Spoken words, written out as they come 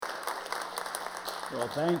Well,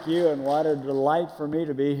 thank you, and what a delight for me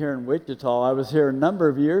to be here in Wichita. I was here a number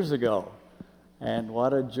of years ago, and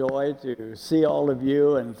what a joy to see all of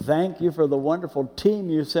you, and thank you for the wonderful team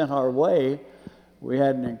you sent our way. We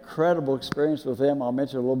had an incredible experience with them. I'll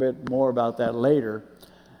mention a little bit more about that later.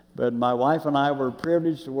 But my wife and I were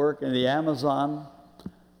privileged to work in the Amazon.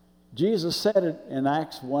 Jesus said it in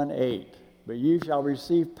Acts 1:8, "But you shall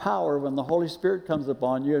receive power when the Holy Spirit comes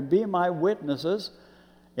upon you, and be my witnesses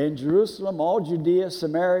in Jerusalem, all Judea,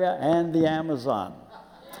 Samaria, and the Amazon."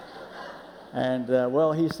 And,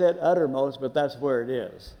 well, he said uttermost, but that's where it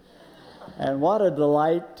is. And what a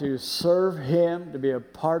delight to serve him, to be a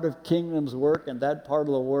part of kingdom's work in that part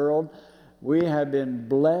of the world. We have been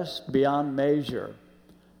blessed beyond measure.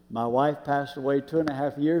 My wife passed away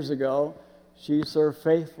 2.5 years ago. She served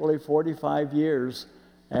faithfully 45 years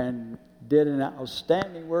and did an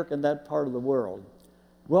outstanding work in that part of the world.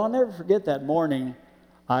 Well, I'll never forget that morning.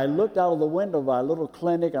 I looked out of the window of our little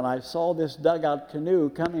clinic and I saw this dugout canoe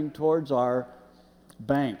coming towards our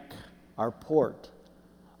bank, our port,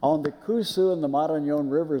 on the Coosa and the Marañón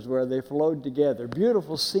rivers where they flowed together.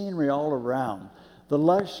 Beautiful scenery all around. The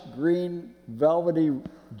lush green velvety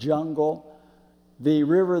jungle, the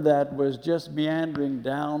river that was just meandering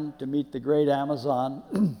down to meet the great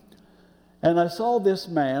Amazon. And I saw this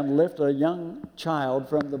man lift a young child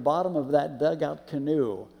from the bottom of that dugout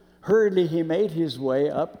canoe. Hurriedly, he made his way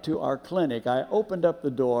up to our clinic. I opened up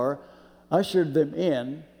the door, ushered them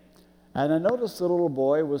in, and I noticed the little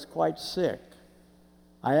boy was quite sick.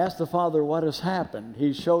 I asked the father, "What has happened?"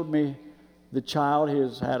 He showed me the child. He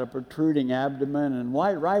had a protruding abdomen, and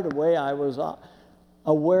right away I was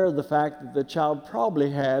aware of the fact that the child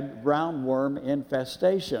probably had roundworm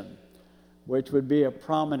infestation, which would be a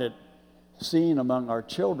prominent scene among our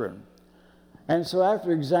children. And so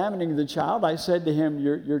after examining the child, I said to him,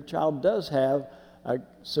 your child does have a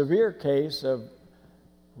severe case of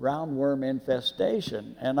roundworm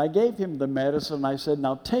infestation. And I gave him the medicine. I said,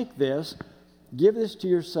 "Now take this, give this to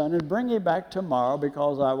your son, and bring him back tomorrow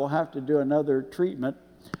because I will have to do another treatment.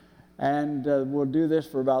 And we'll do this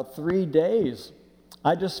for about 3 days."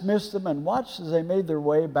 I dismissed them and watched as they made their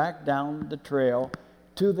way back down the trail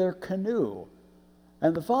to their canoe.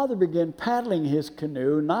 And the father began paddling his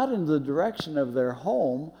canoe, not in the direction of their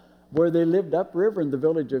home, where they lived upriver in the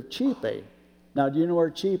village of Chepe. Now, do you know where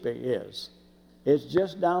Chepe is? It's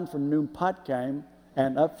just down from Numpatcam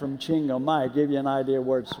and up from Chingomai. Give you an idea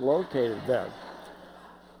where it's located there.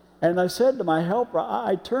 And I said to my helper,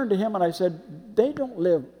 I turned to him and I said, "They don't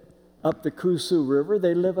live up the Coosa River.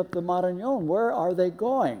 They live up the Marañón. Where are they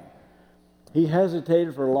going?" He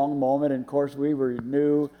hesitated for a long moment, and of course we were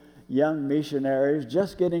new young missionaries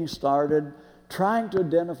just getting started, trying to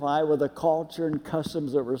identify with the culture and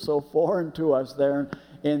customs that were so foreign to us there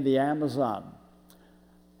in the Amazon.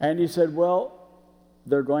 And he said, "Well,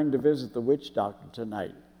 they're going to visit the witch doctor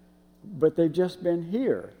tonight, but they've just been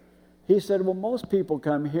here." He said, "Well, most people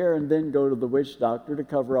come here and then go to the witch doctor to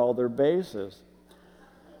cover all their bases."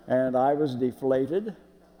 And I was deflated.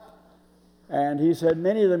 And he said,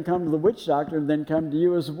 "Many of them come to the witch doctor and then come to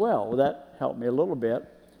you as well." Well, that helped me a little bit.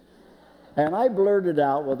 And I blurted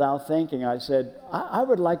out without thinking, I said, I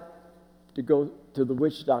would like to go to the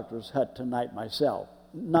witch doctor's hut tonight myself.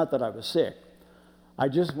 Not that I was sick. I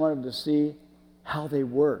just wanted to see how they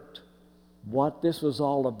worked, what this was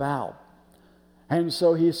all about. And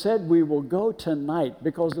so he said, "We will go tonight,"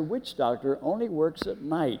 because the witch doctor only works at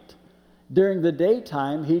night. During the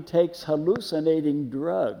daytime, he takes hallucinating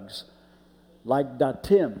drugs like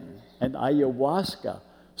datim and ayahuasca,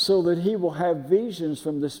 so that he will have visions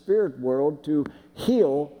from the spirit world to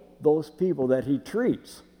heal those people that he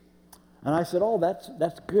treats. And I said, "Oh, that's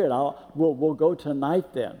good. We'll go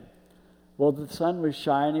tonight then." Well, the sun was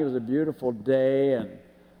shining. It was a beautiful day, and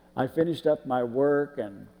I finished up my work,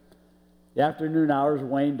 and the afternoon hours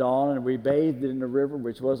waned on, and we bathed in the river,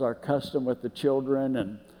 which was our custom with the children,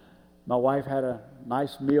 and my wife had a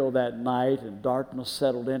nice meal that night, and darkness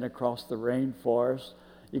settled in across the rainforest.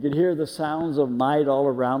 You could hear the sounds of night all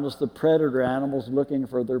around us, the predator animals looking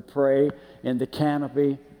for their prey in the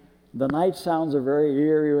canopy. The night sounds are very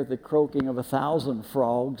eerie with the croaking of 1,000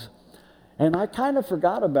 frogs. And I kind of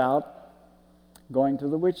forgot about going to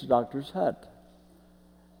the witch doctor's hut.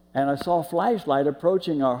 And I saw a flashlight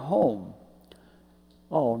approaching our home.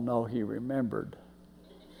 Oh no, he remembered.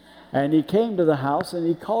 And he came to the house and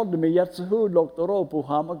he called to me, "Yatsuhu Doktoro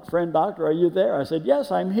Puhamag, friend doctor, are you there?" I said,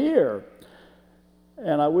 "Yes, I'm here."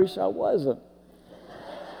 And I wish I wasn't.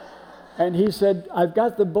 And he said, "I've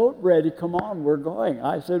got the boat ready. Come on, we're going."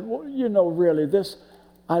 I said, "Well, really, this..."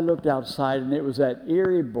 I looked outside and it was that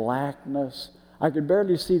eerie blackness. I could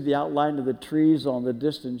barely see the outline of the trees on the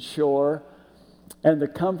distant shore. And the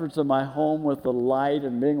comforts of my home with the light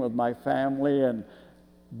and being with my family and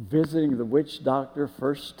visiting the witch doctor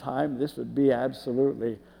first time, this would be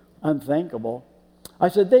absolutely unthinkable. I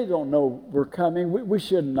said, they don't know we're coming. We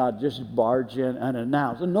should not just barge in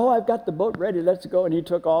unannounced. And no, I've got the boat ready. Let's go. And he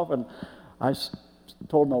took off, and I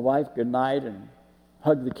told my wife good night and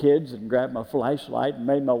hugged the kids and grabbed my flashlight and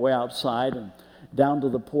made my way outside. And down to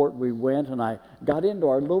the port we went, and I got into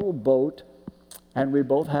our little boat, and we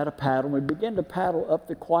both had a paddle. We began to paddle up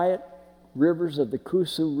the quiet rivers of the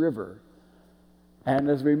Kusu River. And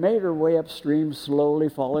as we made our way upstream, slowly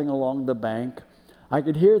falling along the bank, I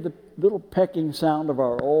could hear the little pecking sound of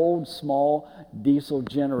our old, small diesel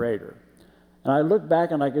generator. And I looked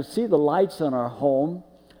back, and I could see the lights on our home.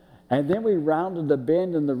 And then we rounded the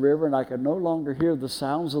bend in the river, and I could no longer hear the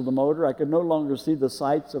sounds of the motor. I could no longer see the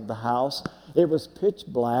sights of the house. It was pitch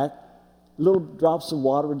black. Little drops of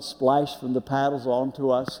water would splash from the paddles onto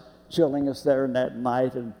us, chilling us there in that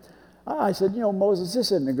night. And I said, Moses, this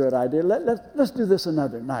isn't a good idea. Let's do this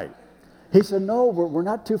another night. He said, no, we're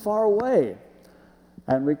not too far away.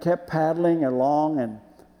 And we kept paddling along,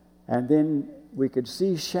 and then we could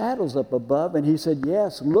see shadows up above. And he said,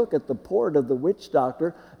 yes, look at the port of the witch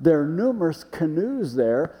doctor. There are numerous canoes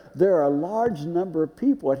there. There are a large number of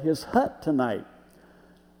people at his hut tonight.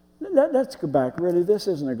 Let's go back. Really, this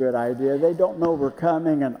isn't a good idea. They don't know we're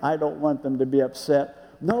coming, and I don't want them to be upset.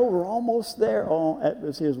 No, we're almost there. Oh, that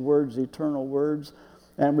was his words, eternal words.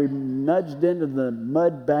 And we nudged into the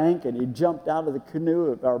mud bank, and he jumped out of the canoe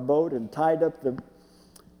of our boat and tied up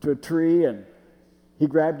to a tree, and he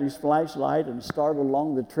grabbed his flashlight and started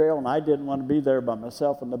along the trail, and I didn't want to be there by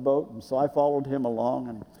myself in the boat, and so I followed him along.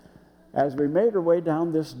 And as we made our way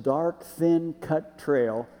down this dark, thin cut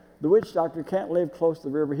trail, the witch doctor can't live close to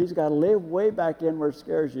the river. He's got to live way back in where it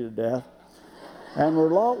scares you to death. And we're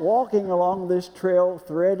walking along this trail,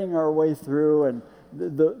 threading our way through, and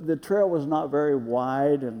the trail was not very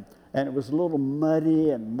wide, and it was a little muddy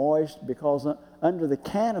and moist because under the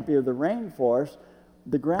canopy of the rainforest,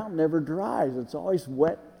 the ground never dries. It's always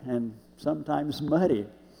wet and sometimes muddy.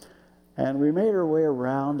 And we made our way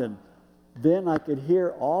around, and then I could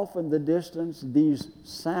hear off in the distance these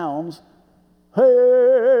sounds. Hey,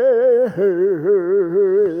 hey,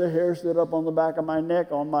 hey, the hair stood up on the back of my neck,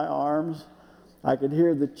 on my arms. I could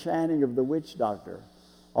hear the chanting of the witch doctor.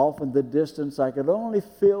 Off in the distance, I could only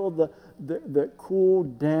feel the cool,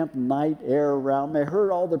 damp night air around me. I heard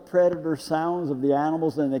all the predator sounds of the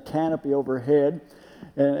animals in the canopy overhead.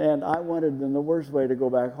 And I wanted, in the worst way, to go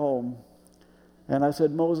back home. And I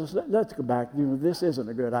said, Moses, let's go back. This isn't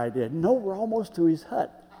a good idea. No, we're almost to his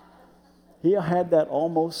hut. He had that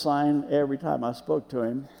almost sign every time I spoke to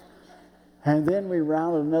him. And then we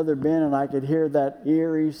rounded another bend, and I could hear that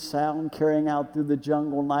eerie sound carrying out through the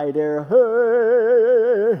jungle night air.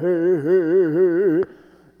 Hey, hey, hey,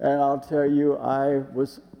 hey. And I'll tell you, I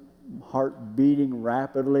was heart beating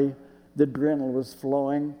rapidly. The adrenaline was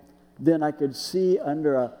flowing. Then I could see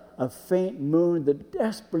under a faint moon that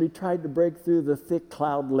desperately tried to break through the thick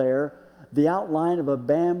cloud layer the outline of a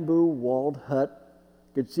bamboo walled hut.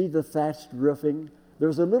 Could see the thatched roofing. There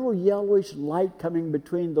was a little yellowish light coming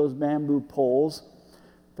between those bamboo poles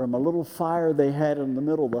from a little fire they had in the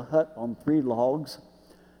middle of the hut on 3 logs.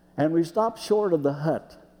 And we stopped short of the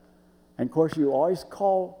hut. And of course, you always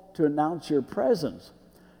call to announce your presence.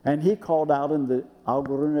 And he called out in the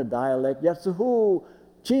Algoruna dialect, Yatsuhu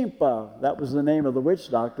Chimpa, that was the name of the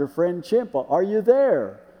witch doctor, friend Chimpa, are you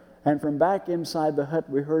there? And from back inside the hut,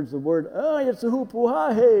 we heard the word, Yatsuhu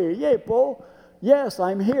Puhahe, Yepo. Yes,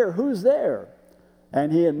 I'm here. Who's there?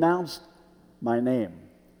 And he announced my name.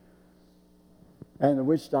 And the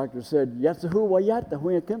witch doctor said, Yatsuhu Wayata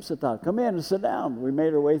Huyakimsata. Come in and sit down. We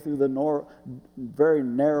made our way through the very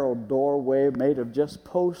narrow doorway made of just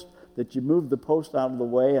posts that you move the post out of the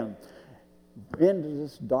way, and into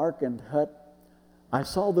this darkened hut. I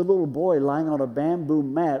saw the little boy lying on a bamboo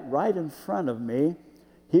mat right in front of me.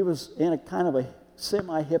 He was in a kind of a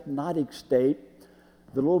semi-hypnotic state.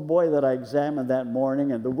 The little boy that I examined that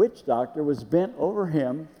morning, and the witch doctor was bent over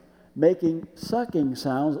him, making sucking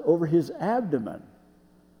sounds over his abdomen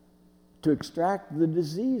to extract the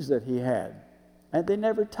disease that he had. And they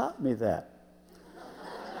never taught me that.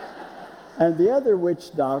 And the other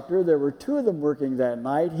witch doctor, there were 2 of them working that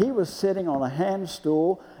night. He was sitting on a hand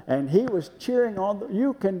stool, and he was cheering on,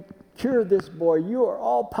 you can cure this boy. You are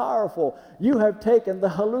all powerful. You have taken the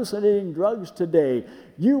hallucinating drugs today.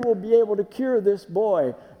 You will be able to cure this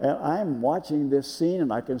boy. And I'm watching this scene,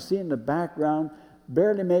 and I can see in the background,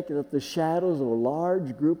 barely making up the shadows of a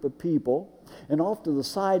large group of people. And off to the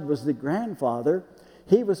side was the grandfather.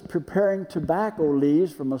 He was preparing tobacco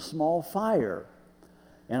leaves from a small fire.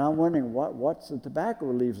 And I'm wondering, what's the tobacco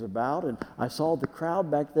leaves about? And I saw the crowd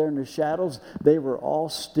back there in the shadows. They were all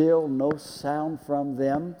still, no sound from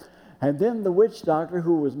them. And then the witch doctor,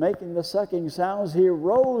 who was making the sucking sounds, he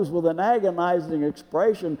rose with an agonizing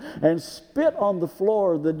expression and spit on the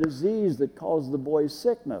floor the disease that caused the boy's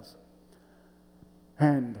sickness.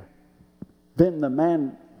 And then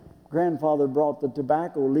the grandfather brought the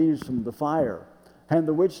tobacco leaves from the fire. And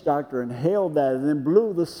the witch doctor inhaled that and then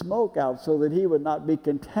blew the smoke out so that he would not be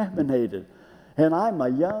contaminated. And I'm a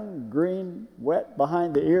young, green, wet,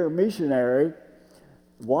 behind-the-ear missionary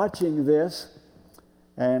watching this.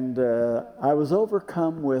 And I was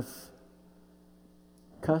overcome with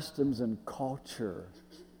customs and culture,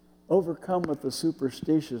 overcome with the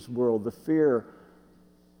superstitious world, the fear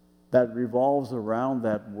that revolves around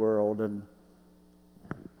that world. And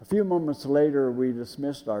a few moments later, we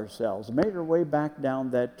dismissed ourselves, made our way back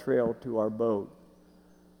down that trail to our boat.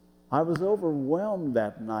 I was overwhelmed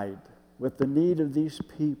that night with the need of these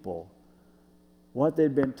people, what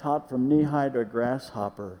they'd been taught from knee-high to a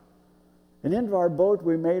grasshopper. And into our boat,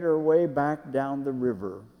 we made our way back down the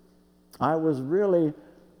river. I was really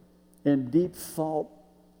in deep thought.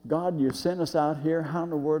 God, you sent us out here. How in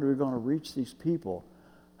the world are we going to reach these people?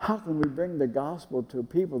 How can we bring the gospel to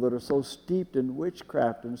people that are so steeped in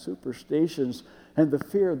witchcraft and superstitions and the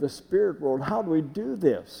fear of the spirit world? How do we do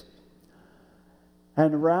this?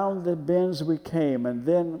 And around the bends we came, and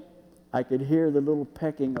then I could hear the little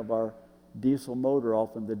pecking of our diesel motor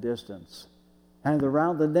off in the distance. And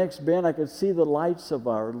around the next bend, I could see the lights of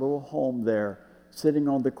our little home there, sitting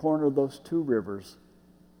on the corner of those two rivers.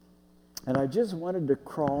 And I just wanted to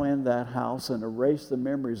crawl in that house and erase the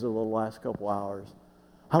memories of the last couple hours.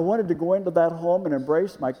 I wanted to go into that home and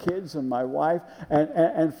embrace my kids and my wife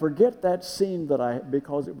and forget that scene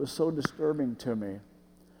because it was so disturbing to me.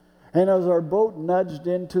 And as our boat nudged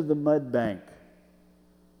into the mud bank,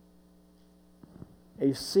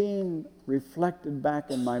 a scene reflected back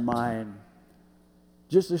in my mind.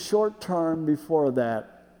 Just a short term before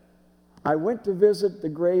that, I went to visit the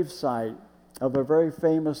gravesite of a very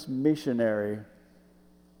famous missionary,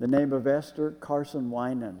 the name of Esther Carson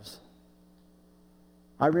Winans.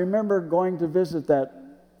 I remember going to visit that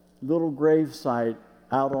little gravesite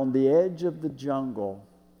out on the edge of the jungle.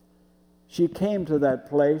 She came to that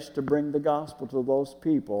place to bring the gospel to those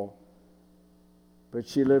people, but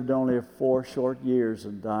she lived only 4 short years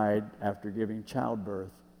and died after giving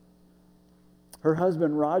childbirth. Her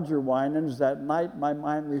husband, Roger Winans, that night my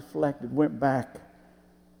mind reflected, went back.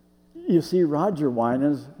 You see, Roger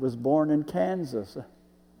Winans was born in Kansas,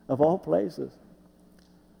 of all places.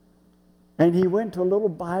 And he went to a little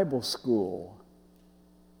Bible school.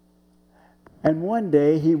 And one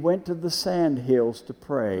day he went to the sand hills to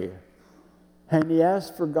pray. And he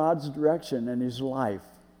asked for God's direction in his life.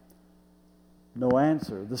 No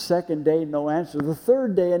answer. The second day, no answer. The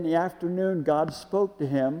third day in the afternoon, God spoke to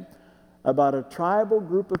him about a tribal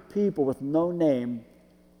group of people with no name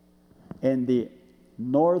in the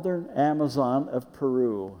northern Amazon of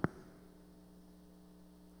Peru.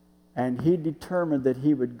 And he determined that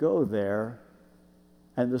he would go there,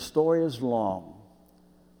 and the story is long.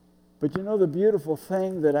 But you know the beautiful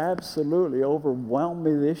thing that absolutely overwhelmed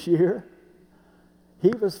me this year? He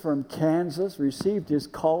was from Kansas, received his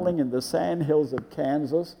calling in the sandhills of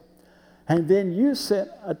Kansas, and then you sent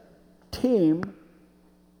a team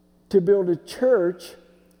to build a church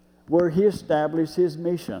where he established his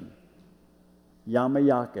mission,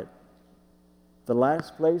 Yamayaket, the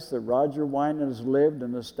last place that Roger Winans lived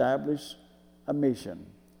and established a mission.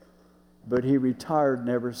 But he retired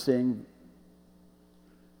never seeing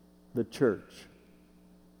the church.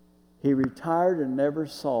 He retired and never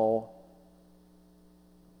saw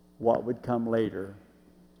what would come later.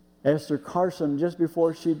 Esther Carson, just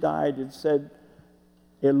before she died, had said,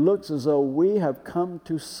 it looks as though we have come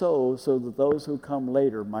to sow so that those who come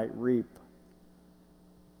later might reap.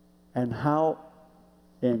 And how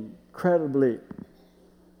incredibly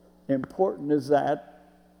important is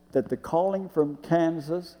that the calling from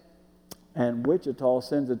Kansas and Wichita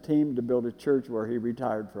sends a team to build a church where he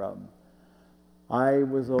retired from. I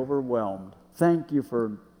was overwhelmed. Thank you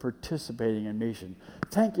for participating in mission.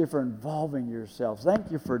 Thank you for involving yourselves.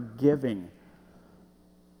 Thank you for giving.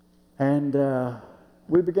 And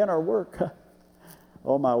we began our work.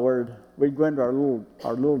 Oh my word. We'd go into our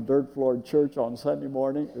little dirt-floored church on Sunday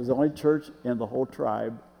morning. It was the only church in the whole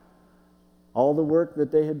tribe. All the work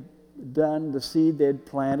that they had done, the seed they had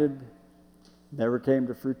planted, never came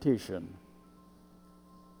to fruition.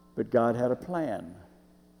 But God had a plan.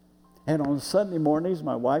 And on Sunday mornings,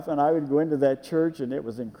 my wife and I would go into that church, and it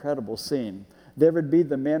was an incredible scene. There would be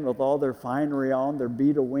the men with all their finery on, their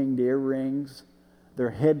beetle-winged earrings, their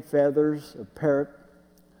head feathers, a parrot,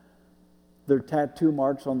 their tattoo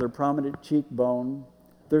marks on their prominent cheekbone,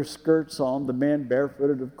 their skirts on, the men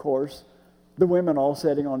barefooted, of course, the women all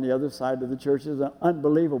sitting on the other side of the church. Is an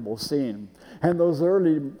unbelievable scene. And those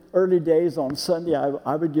early days on Sunday,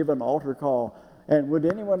 I would give an altar call. And would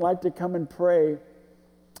anyone like to come and pray?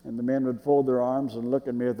 And the men would fold their arms and look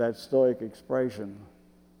at me with that stoic expression.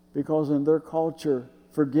 Because in their culture,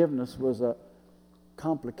 forgiveness was a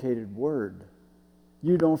complicated word.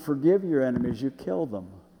 You don't forgive your enemies, you kill them.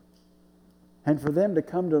 And for them to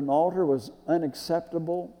come to an altar was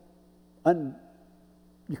unacceptable.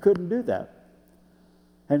 You couldn't do that.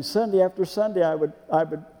 And Sunday after Sunday, I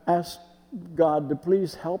would ask God to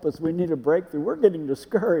please help us. We need a breakthrough. We're getting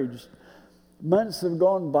discouraged. Months have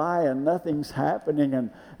gone by and nothing's happening, and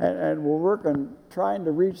we're working, trying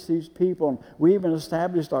to reach these people. And we even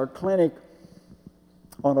established our clinic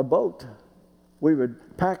on a boat. We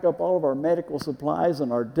would pack up all of our medical supplies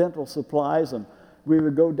and our dental supplies, and we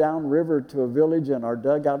would go downriver to a village in our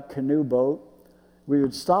dugout canoe boat. We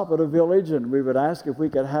would stop at a village and we would ask if we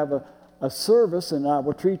could have a service, and I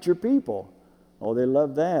will treat your people. Oh, they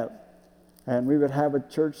loved that. And we would have a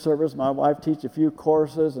church service. My wife teach a few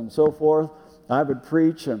courses and so forth. I would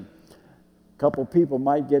preach, and a couple people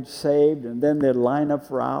might get saved, and then they'd line up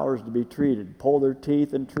for hours to be treated, pull their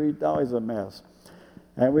teeth and treat. Always a mess.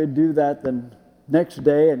 And we'd do that the next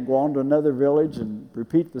day and go on to another village and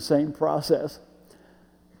repeat the same process.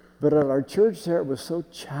 But at our church there, it was so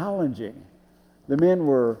challenging. The men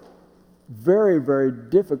were very, very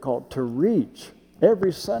difficult to reach.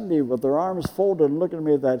 Every Sunday with their arms folded and looking at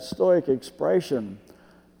me with that stoic expression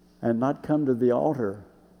and not come to the altar.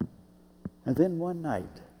 And then one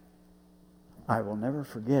night, I will never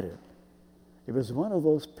forget it. It was one of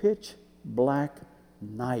those pitch black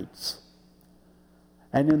nights.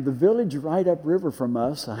 And in the village right upriver from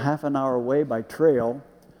us, a half an hour away by trail,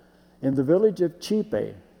 in the village of Chipe,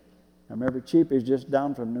 I remember Chipe is just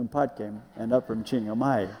down from Numpatkem and up from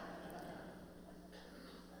Chingamai.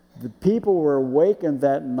 The people were awakened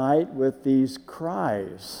that night with these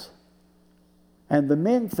cries. And the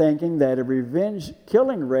men, thinking that a revenge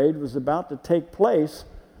killing raid was about to take place,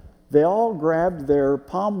 they all grabbed their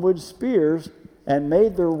palmwood spears and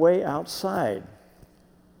made their way outside.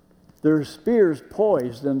 Their spears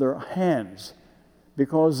poised in their hands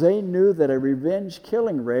because they knew that a revenge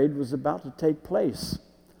killing raid was about to take place.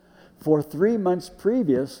 For 3 months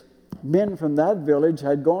previous, men from that village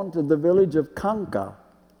had gone to the village of Kanka.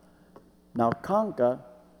 Now, Kanka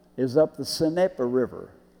is up the Sinepa River,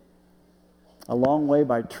 a long way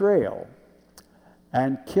by trail,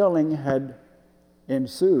 and killing had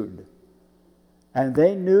ensued. And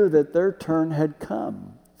they knew that their turn had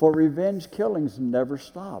come, for revenge killings never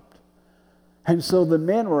stopped. And so the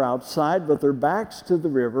men were outside with their backs to the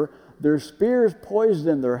river, their spears poised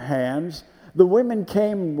in their hands. The women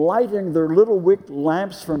came lighting their little wick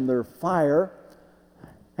lamps from their fire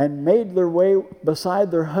and made their way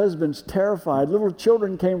beside their husbands, terrified. Little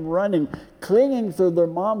children came running, clinging to their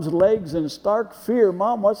mom's legs in stark fear.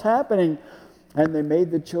 Mom, what's happening? And they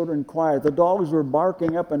made the children quiet. The dogs were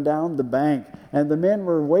barking up and down the bank, and the men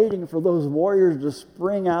were waiting for those warriors to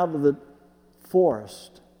spring out of the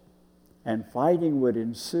forest, and fighting would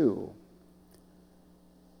ensue.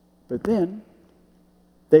 But then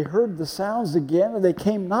they heard the sounds again, and they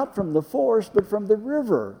came not from the forest, but from the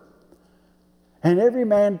river. And every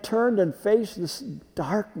man turned and faced this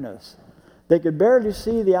darkness. They could barely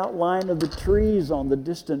see the outline of the trees on the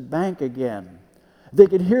distant bank again. They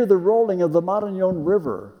could hear the rolling of the Marañón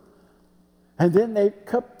River. And then they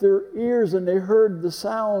cupped their ears and they heard the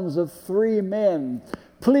sounds of 3 men.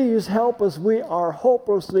 Please help us, we are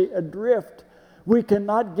hopelessly adrift. We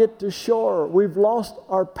cannot get to shore. We've lost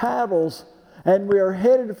our paddles, and we are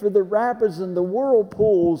headed for the rapids and the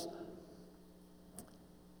whirlpools.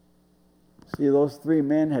 See, those 3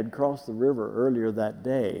 men had crossed the river earlier that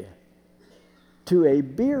day to a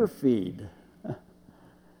beer feed.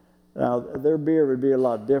 Now, their beer would be a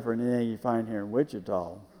lot different than anything you find here in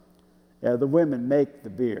Wichita. Yeah, the women make the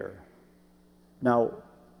beer. Now,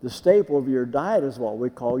 the staple of your diet is what we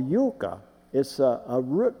call yucca. It's a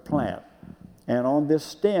root plant. And on this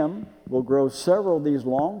stem will grow several of these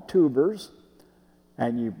long tubers,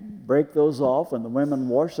 and you break those off, and the women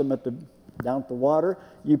wash them down at the water.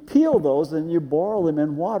 You peel those, and you boil them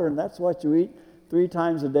in water, and that's what you eat 3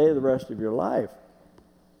 times a day the rest of your life,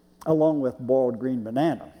 along with boiled green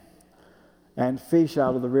banana and fish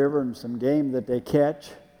out of the river and some game that they catch,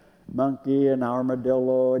 monkey and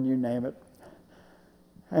armadillo and you name it.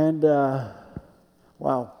 And,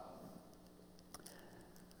 wow.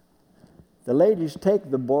 The ladies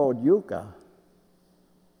take the boiled yucca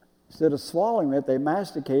Instead of swallowing it, they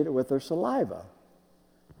masticate it with their saliva.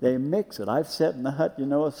 They mix it. I've sat in the hut,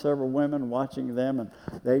 with several women watching them, and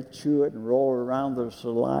they chew it and roll it around their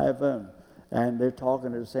saliva, and they're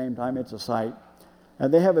talking at the same time. It's a sight.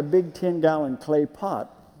 And they have a big 10-gallon clay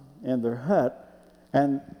pot in their hut,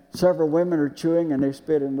 and several women are chewing, and they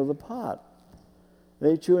spit into the pot.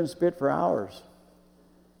 They chew and spit for hours.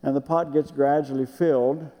 And the pot gets gradually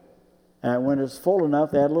filled, and when it's full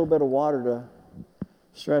enough, they add a little bit of water to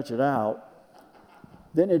stretch it out.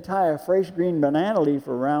 Then they tie a fresh green banana leaf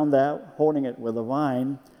around that, holding it with a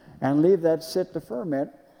vine, and leave that sit to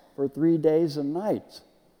ferment for 3 days and nights.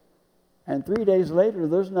 And 3 days later,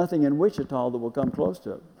 there's nothing in Wichita that will come close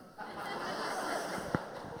to it.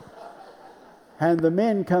 And the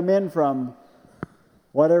men come in from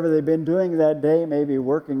whatever they've been doing that day, maybe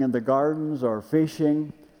working in the gardens or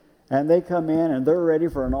fishing, and they come in and they're ready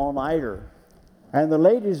for an all-nighter. And the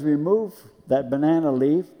ladies remove that banana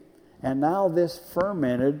leaf, and now this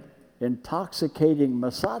fermented, intoxicating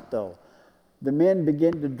masato. The men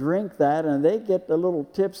begin to drink that, and they get a little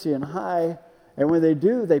tipsy and high. And when they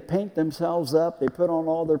do, they paint themselves up. They put on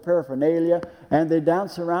all their paraphernalia, and they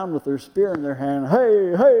dance around with their spear in their hand.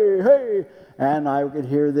 Hey, hey, hey! And I could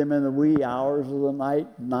hear them in the wee hours of the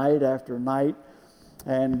night, night after night.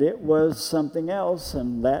 And it was something else,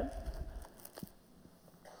 and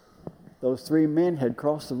those 3 men had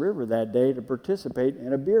crossed the river that day to participate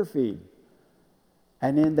in a beer feed.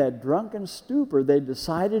 And in that drunken stupor, they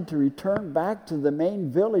decided to return back to the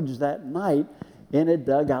main village that night in a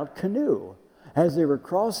dugout canoe. As they were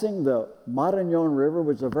crossing the Marañón River,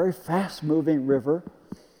 which is a very fast-moving river,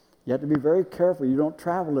 you have to be very careful. You don't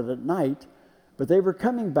travel it at night. But they were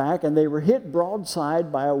coming back, and they were hit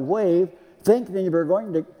broadside by a wave, thinking they were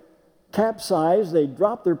going to capsized. They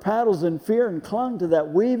dropped their paddles in fear and clung to that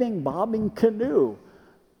weaving, bobbing canoe.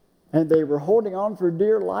 And they were holding on for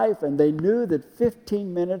dear life, and they knew that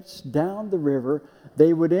 15 minutes down the river,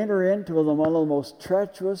 they would enter into one of the most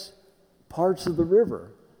treacherous parts of the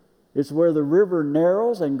river. It's where the river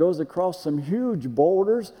narrows and goes across some huge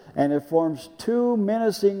boulders, and it forms 2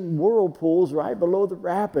 menacing whirlpools right below the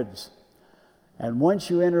rapids. And once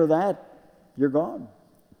you enter that, you're gone.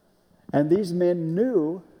 And these men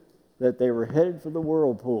knew that they were headed for the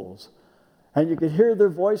whirlpools. And you could hear their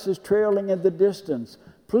voices trailing in the distance.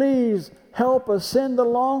 Please help us, send the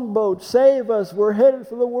longboat, save us, we're headed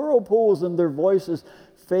for the whirlpools. And their voices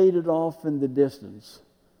faded off in the distance.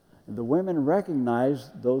 And the women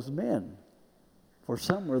recognized those men, for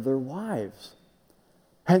some were their wives.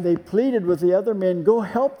 And they pleaded with the other men, go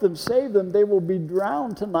help them, save them, they will be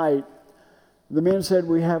drowned tonight. The men said,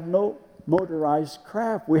 we have no motorized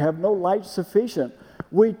craft, we have no light sufficient.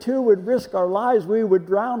 We too would risk our lives. We would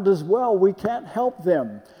drown as well. We can't help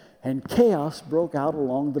them. And chaos broke out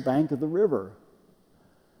along the bank of the river.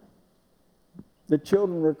 The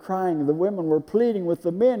children were crying. The women were pleading with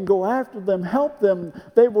the men, go after them, help them.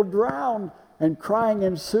 They will drown. And crying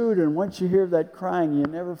ensued. And once you hear that crying, you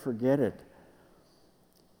never forget it.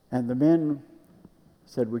 And the men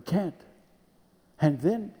said, we can't. And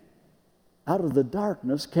then out of the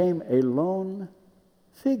darkness came a lone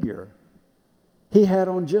figure. He had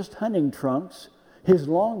on just hunting trunks. His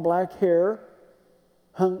long black hair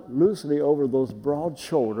hung loosely over those broad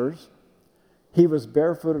shoulders. He was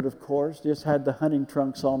barefooted, of course, just had the hunting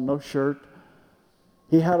trunks on, no shirt.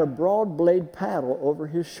 He had a broad blade paddle over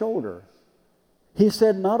his shoulder. He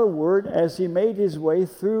said not a word as he made his way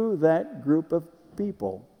through that group of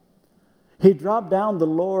people. He dropped down the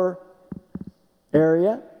lower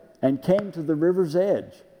area and came to the river's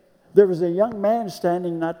edge. There was a young man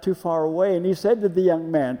standing not too far away, and he said to the young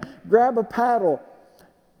man, grab a paddle,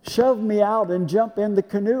 shove me out and jump in the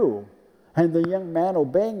canoe. And the young man,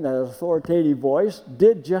 obeying that authoritative voice,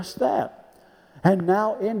 did just that. And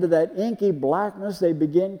now into that inky blackness, they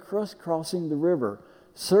began crisscrossing the river,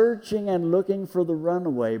 searching and looking for the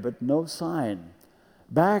runaway, but no sign.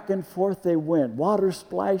 Back and forth they went. Water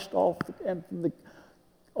splashed off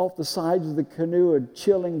the sides of the canoe and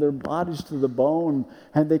chilling their bodies to the bone.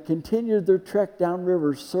 And they continued their trek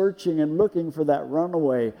downriver, searching and looking for that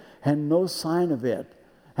runaway, and no sign of it.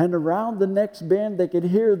 And around the next bend, they could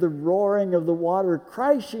hear the roaring of the water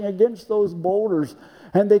crashing against those boulders.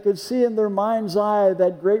 And they could see in their mind's eye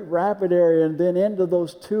that great rapid area, and then into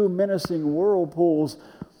those 2 menacing whirlpools.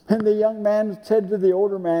 And the young man said to the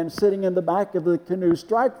older man sitting in the back of the canoe,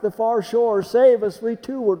 strike the far shore, save us, we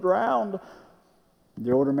too were drowned.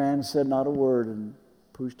 The older man said not a word and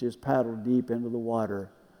pushed his paddle deep into the water,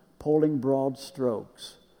 pulling broad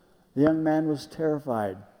strokes. The young man was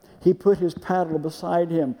terrified. He put his paddle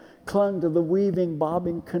beside him, clung to the weaving,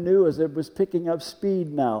 bobbing canoe as it was picking up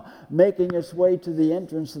speed now, making its way to the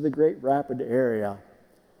entrance of the great rapid area.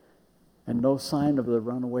 And no sign of the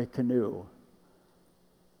runaway canoe.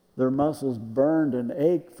 Their muscles burned and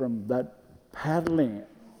ached from that paddling,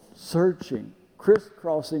 searching,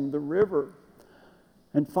 crisscrossing the river.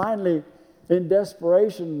 And finally, in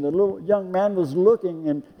desperation, the little young man was looking,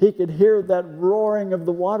 and he could hear that roaring of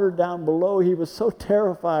the water down below. He was so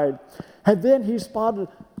terrified. And then he spotted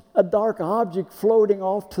a dark object floating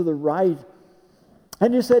off to the right.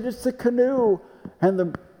 And he said, "It's the canoe." And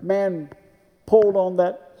the man pulled on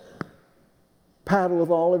that paddle with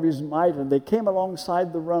all of his might, and they came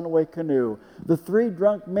alongside the runaway canoe. The 3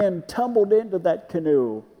 drunk men tumbled into that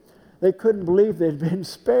canoe. They couldn't believe they'd been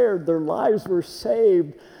spared. Their lives were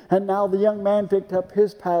saved. And now the young man picked up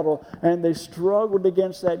his paddle, and they struggled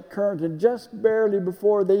against that current, and just barely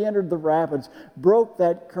before they entered the rapids, broke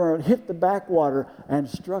that current, hit the backwater, and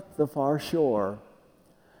struck the far shore.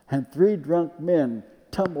 And 3 drunk men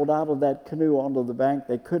tumbled out of that canoe onto the bank.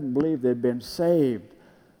 They couldn't believe they'd been saved.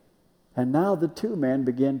 And now the 2 men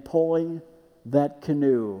began pulling that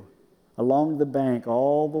canoe along the bank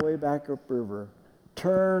all the way back upriver,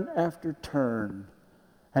 turn after turn.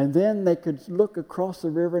 And then they could look across the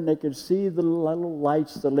river, and they could see the little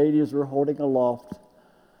lights the ladies were holding aloft.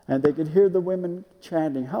 And they could hear the women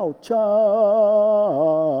chanting, "How cha,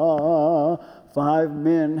 5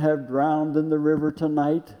 men have drowned in the river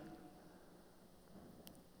tonight."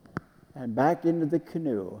 And back into the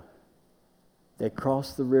canoe, they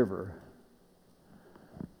crossed the river.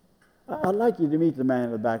 I'd like you to meet the man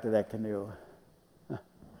in the back of that canoe.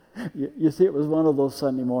 You see, it was one of those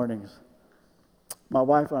Sunday mornings. My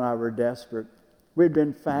wife and I were desperate. We'd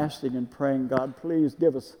been fasting and praying, "God, please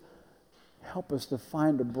help us to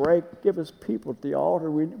find a break. Give us people at the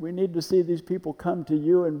altar. We need to see these people come to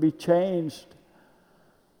you and be changed."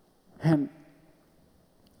 And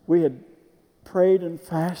we had prayed and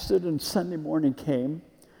fasted, and Sunday morning came,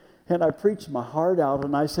 and I preached my heart out,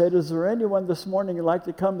 and I said, "Is there anyone this morning who'd like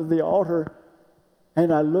to come to the altar?"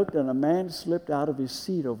 And I looked, and a man slipped out of his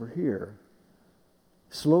seat over here,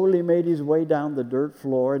 slowly made his way down the dirt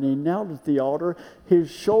floor, and he knelt at the altar. His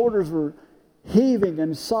shoulders were heaving,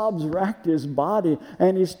 and sobs racked his body,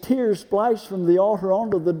 and his tears splashed from the altar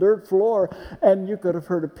onto the dirt floor. And you could have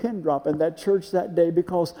heard a pin drop in that church that day,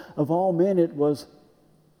 because of all men, it was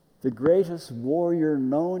the greatest warrior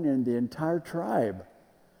known in the entire tribe.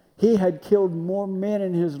 He had killed more men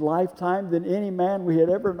in his lifetime than any man we had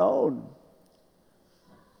ever known.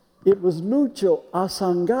 It was Lucho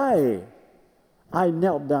Asangai. I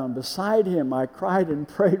knelt down beside him. I cried and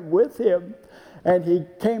prayed with him. And he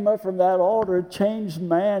came up from that altar, a changed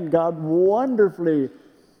man. God wonderfully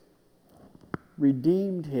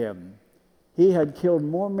redeemed him. He had killed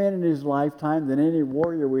more men in his lifetime than any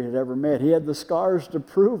warrior we had ever met. He had the scars to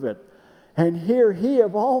prove it. And here he,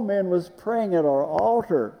 of all men, was praying at our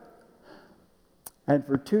altar. And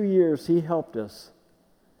for 2 years, he helped us.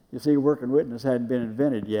 You see, working witness hadn't been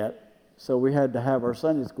invented yet, so we had to have our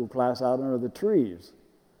Sunday school class out under the trees.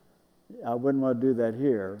 I wouldn't want to do that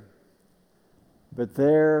here. But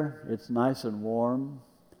there, it's nice and warm.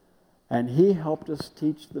 And he helped us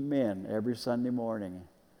teach the men every Sunday morning.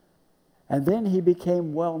 And then he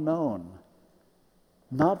became well known,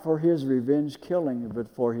 not for his revenge killing, but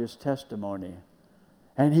for his testimony.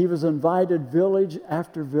 And he was invited village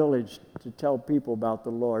after village to tell people about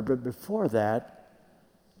the Lord. But before that,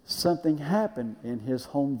 something happened in his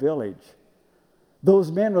home village.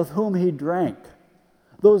 Those men with whom he drank,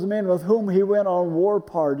 those men with whom he went on war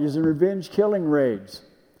parties and revenge killing raids,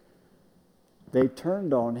 they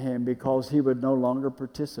turned on him because he would no longer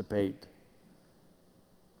participate.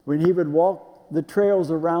 When he would walk the trails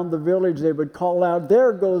around the village, they would call out,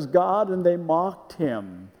 "There goes God," and they mocked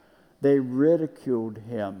him. They ridiculed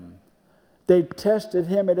him. They tested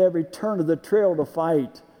him at every turn of the trail to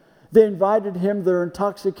fight. They invited him to their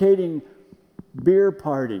intoxicating beer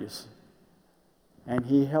parties, and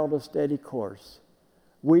he held a steady course.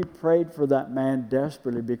 We prayed for that man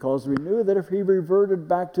desperately because we knew that if he reverted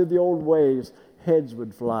back to the old ways, heads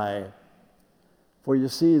would fly. For you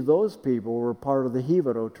see, those people were part of the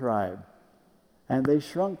Hivaro tribe, and they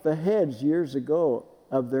shrunk the heads years ago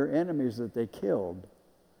of their enemies that they killed.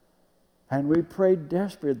 And we prayed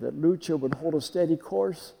desperately that Lucho would hold a steady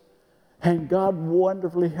course, and God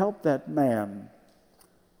wonderfully helped that man.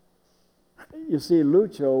 You see,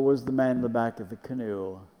 Lucho was the man in the back of the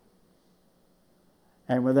canoe.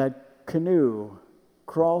 And when that canoe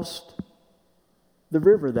crossed the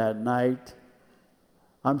river that night,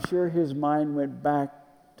 I'm sure his mind went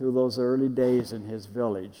back to those early days in his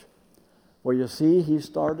village. Well, you see, he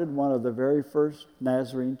started one of the very first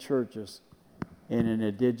Nazarene churches in an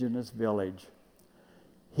indigenous village.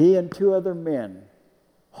 He and two other men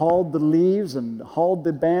hauled the leaves and hauled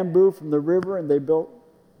the bamboo from the river, and they built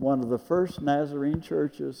one of the first Nazarene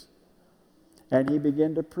churches. And he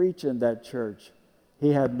began to preach in that church.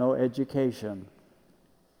 He had no education.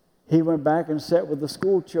 He went back and sat with the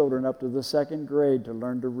school children up to the second grade to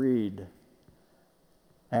learn to read.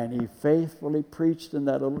 And he faithfully preached in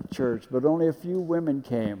that little church, but only a few women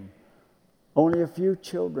came. Only a few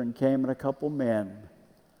children came and a couple men.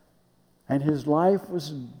 And his life was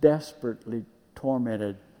desperately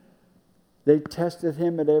tormented. They tested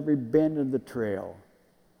him at every bend in the trail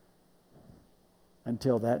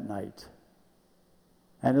until that night.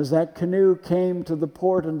 And as that canoe came to the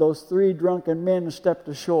port and those three drunken men stepped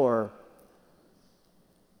ashore,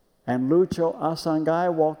 and Lucho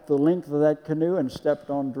Asangai walked the length of that canoe and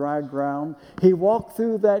stepped on dry ground, he walked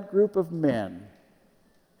through that group of men,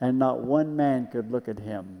 and not one man could look at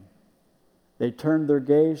him. They turned their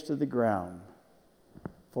gaze to the ground.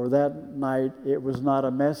 For that night, it was not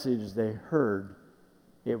a message they heard,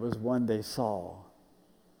 it was one they saw.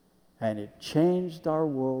 And it changed our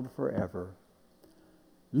world forever.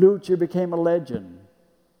 Lucha became a legend,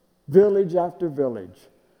 village after village.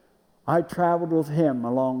 I traveled with him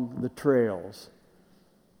along the trails.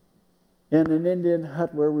 In an Indian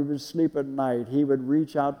hut where we would sleep at night, he would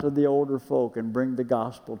reach out to the older folk and bring the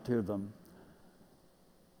gospel to them.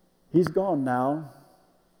 He's gone now,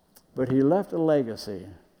 but he left a legacy.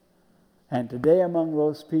 And today among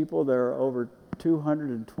those people, there are over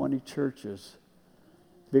 220 churches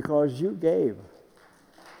because you gave.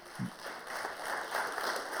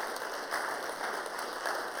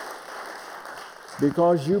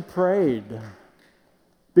 Because you prayed.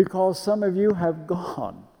 Because some of you have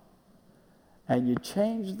gone. And you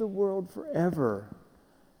changed the world forever.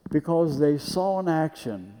 Because they saw in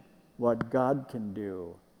action what God can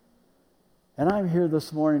do. And I'm here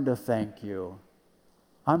this morning to thank you.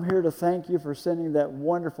 I'm here to thank you for sending that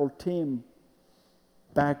wonderful team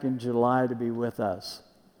back in July to be with us.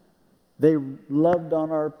 They loved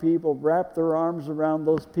on our people, wrapped their arms around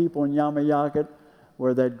those people in Yamayakat,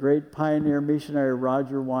 where that great pioneer missionary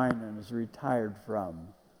Roger Winan is retired from,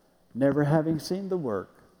 never having seen the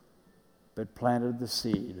work, but planted the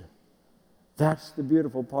seed. That's the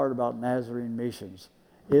beautiful part about Nazarene missions,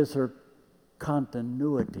 is her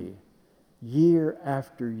continuity, year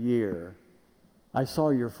after year. I saw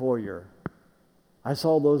your foyer. I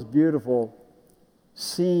saw those beautiful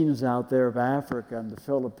scenes out there of Africa and the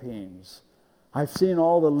Philippines. I've seen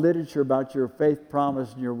all the literature about your faith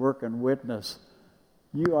promise and your work and witness.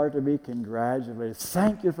 You are to be congratulated.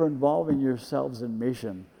 Thank you for involving yourselves in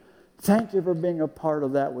mission. Thank you for being a part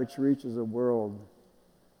of that which reaches the world.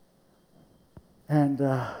 And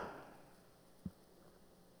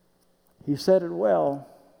he said it well.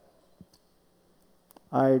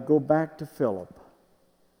 I go back to Philip.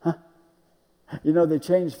 Huh? You know, they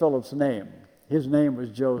changed Philip's name. His name was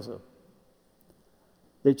Joseph.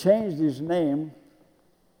 They changed his name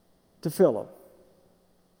to Philip,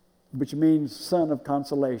 which means son of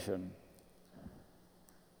consolation.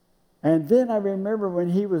 And then I remember when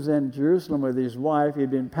he was in Jerusalem with his wife,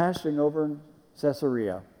 he'd been pastoring over in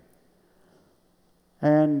Caesarea.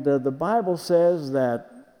 And the Bible says that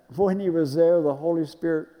when he was there, the Holy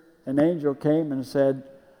Spirit, an angel came and said,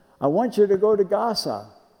 I want you to go to Gaza.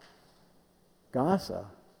 Gaza.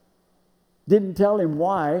 Didn't tell him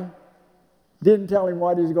why. Didn't tell him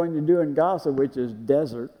what he's going to do in Gaza, which is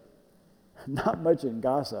desert. Not much in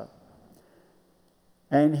Gaza.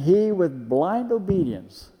 And he, with blind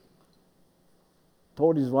obedience,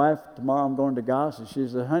 told his wife, tomorrow I'm going to Gaza. She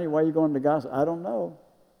said, honey, why are you going to Gaza? I don't know,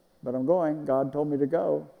 but I'm going. God told me to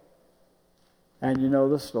go. And you know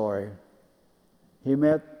the story. He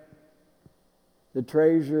met the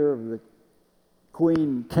treasure of the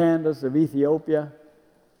Queen Candace of Ethiopia,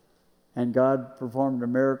 and God performed a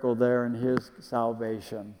miracle there in his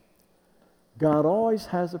salvation. God always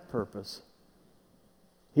has a purpose.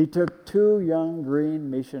 He took two young green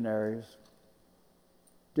missionaries,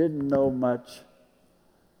 didn't know much,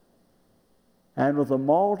 and with a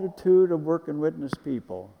multitude of work and witness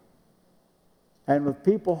people, and with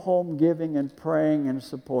people home giving and praying and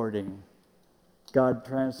supporting, God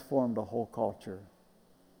transformed a whole culture.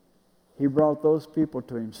 He brought those people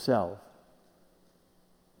to himself.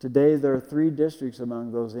 Today there are 3 districts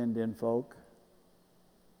among those Indian folk,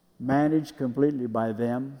 managed completely by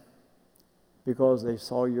them because they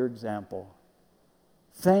saw your example.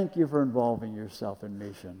 Thank you for involving yourself in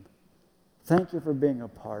mission. Thank you for being a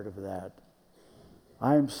part of that.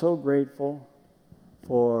 I am so grateful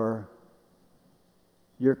for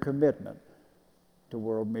your commitment to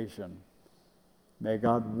world mission. May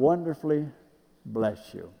God wonderfully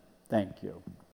bless you. Thank you.